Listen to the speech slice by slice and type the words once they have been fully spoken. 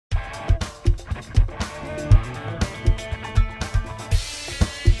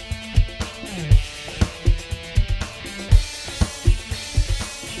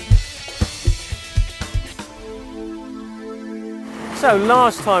So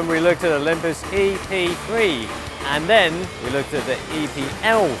last time we looked at Olympus EP3 and then we looked at the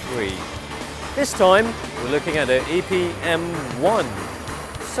EPL3. This time we're looking at the E-PM1.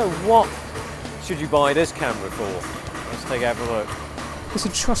 So what should you buy this camera for? Let's take a look. It's a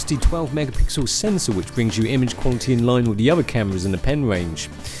trusty 12 megapixel sensor which brings you image quality in line with the other cameras in the pen range.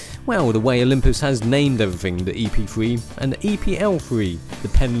 Well, the way Olympus has named everything, the EP3 and the EPL3, the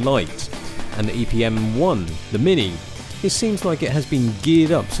pen light, and the E-PM1, the mini, it seems like it has been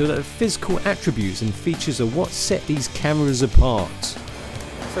geared up so that the physical attributes and features are what set these cameras apart.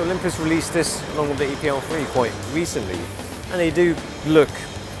 So Olympus released this along with the EPL3 quite recently, and they do look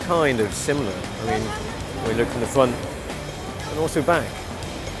kind of similar. I mean, we look from the front and also back,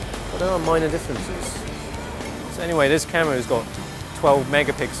 but there are minor differences. So anyway, this camera has got 12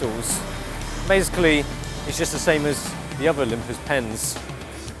 megapixels. Basically, it's just the same as the other Olympus pens.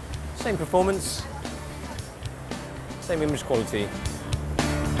 Same performance, same image quality.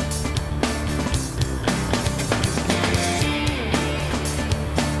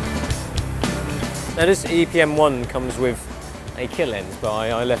 Now this EPM1 comes with a kill lens, but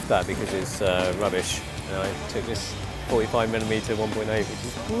I left that because it's rubbish. And I took this 45mm 1.8, which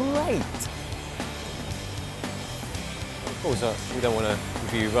is great. Of course, we don't want to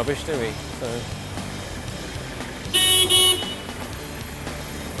review rubbish, do we? So.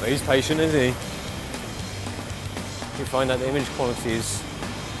 Well, he's patient, isn't he? You find that the image quality is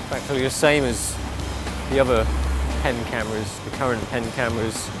practically the same as the other pen cameras, the current pen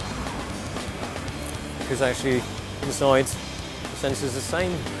cameras, because actually inside the sensor is the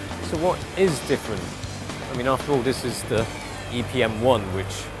same. So what is different? I mean, after all, this is the EPM1,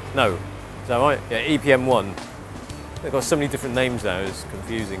 which, no, is that right? Yeah, EPM1. They've got so many different names now, it's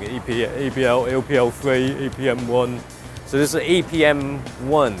confusing. EPL, EPL3, EPM1. So this is the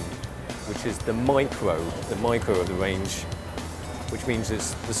EPM1, which is the micro of the range, which means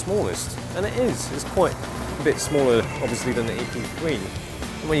it's the smallest. And it is, it's quite a bit smaller, obviously, than the EP3.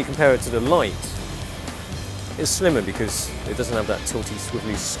 And when you compare it to the Lite, it's slimmer because it doesn't have that tilty,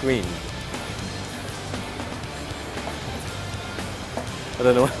 swivelly screen. I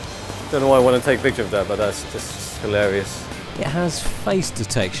don't know why I want to take a picture of that, but that's just hilarious. It has face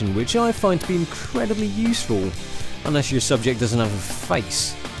detection, which I find to be incredibly useful, unless your subject doesn't have a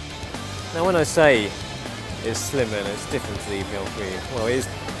face. Now when I say it's slimmer and it's different to the EPL3, well, it is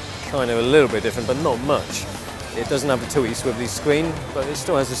kind of a little bit different, but not much. It doesn't have a tilty, swivelly screen, but it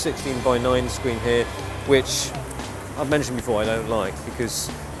still has a 16:9 screen here, which I've mentioned before I don't like, because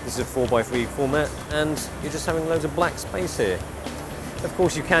this is a 4:3 format and you're just having loads of black space here. Of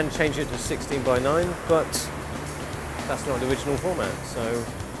course you can change it to 16:9, but that's not the original format, so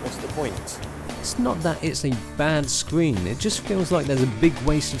what's the point? It's not that it's a bad screen, it just feels like there's a big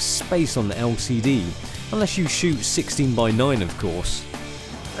waste of space on the LCD, unless you shoot 16:9 of course.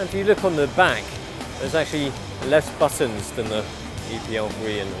 And if you look on the back, there's actually less buttons than the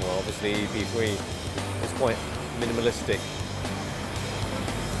EPL3 and well, obviously EP3 is quite minimalistic.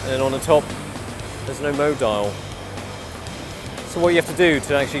 And then on the top, there's no mode dial. So what you have to do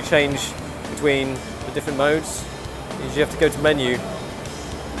to actually change between the different modes is you have to go to menu,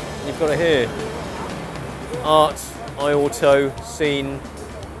 and you've got it here. Art, iAuto, Scene,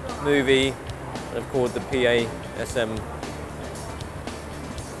 Movie, and of course the PASM.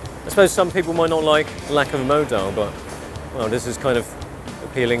 I suppose some people might not like the lack of a mode dial, but well, this is kind of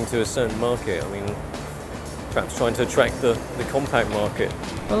appealing to a certain market. I mean, perhaps trying to attract the compact market.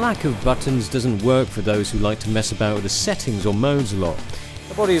 The lack of buttons doesn't work for those who like to mess about with the settings or modes a lot.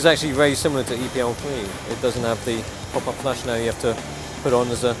 The body is actually very similar to EPL3. It doesn't have the pop-up flash now you have to put on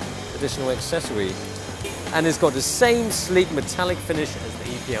as an additional accessory. And it's got the same sleek metallic finish as the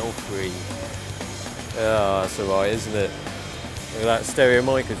EPL3. Ah, that's alright, isn't it? Look at that stereo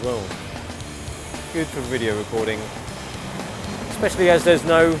mic as well. Good for video recording, especially as there's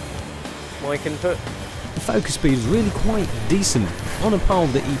no mic input. The focus speed is really quite decent, on a par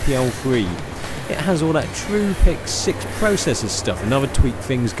with the EPL3. It has all that true Pic 6 processor stuff and other tweak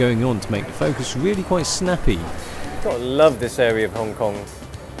things going on to make the focus really quite snappy. Gotta love this area of Hong Kong.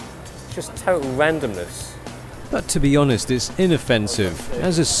 Just total randomness. But to be honest, it's inoffensive. It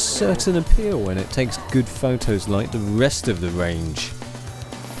has a certain appeal and it takes good photos like the rest of the range.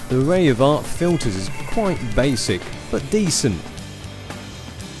 The array of art filters is quite basic, but decent.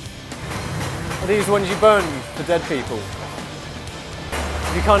 Are these ones you burn for dead people?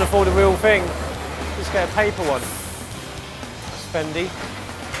 If you can't afford a real thing, just get a paper one. Spendy.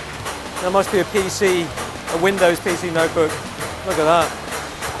 That must be a PC, a Windows PC notebook. Look at that.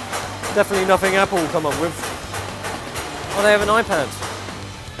 Definitely nothing Apple will come up with. Oh, they have an iPad.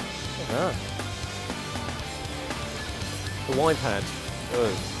 Look at that. The wide pad.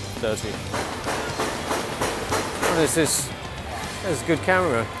 Oh, dirty. What is this? That's a good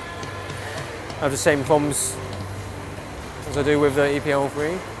camera. I have the same problems as I do with the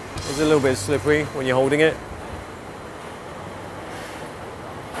EP3. It's a little bit slippery when you're holding it.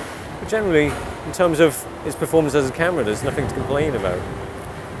 But generally, in terms of its performance as a camera, there's nothing to complain about.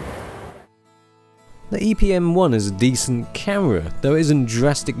 The E-PM1 is a decent camera, though it isn't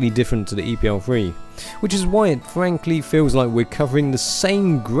drastically different to the EP3, which is why it frankly feels like we're covering the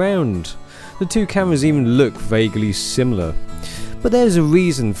same ground. The two cameras even look vaguely similar. But there's a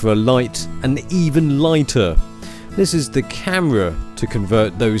reason for a light and even lighter. This is the camera to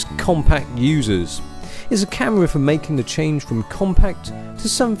convert those compact users. It's a camera for making the change from compact to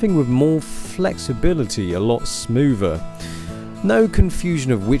something with more flexibility, a lot smoother. No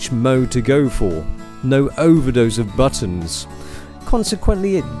confusion of which mode to go for. No overdose of buttons.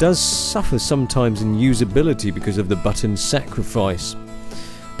 Consequently, it does suffer sometimes in usability because of the button sacrifice.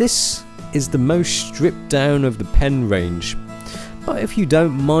 This is the most stripped down of the pen range. But if you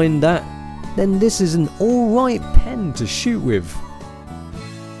don't mind that, then this is an alright pen to shoot with.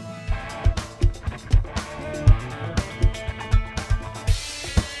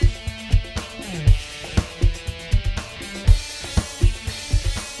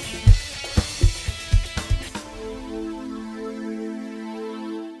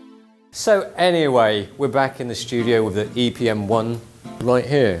 So anyway, we're back in the studio with the EP1 right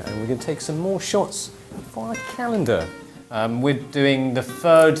here, and we're going to take some more shots for our calendar. We're doing the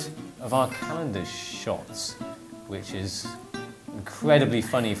third of our calendar shots, which is incredibly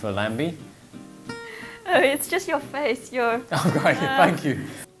funny for Lambie. Oh, it's just your face. You're. Oh, great! Thank you.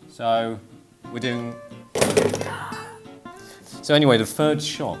 So we're doing. So anyway, the third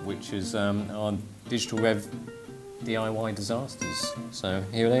shot, which is our DigitalRev DIY disasters. So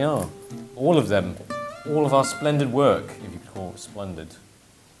here they are, all of them, all of our splendid work, if you could call it splendid.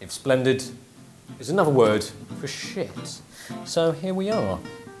 If splendid is another word for shit. So here we are.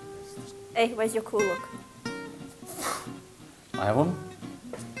 Hey, where's your cool look? I have one.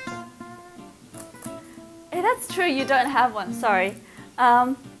 Hey, that's true, you don't have one, sorry.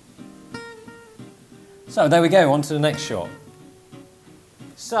 So there we go, on to the next shot.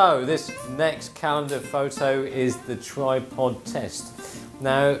 So this next calendar photo is the tripod test.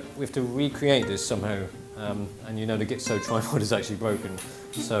 Now we have to recreate this somehow, and you know the Gitso tripod is actually broken,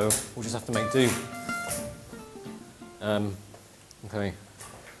 so we'll just have to make do. Okay,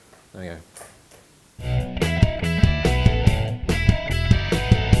 there we go.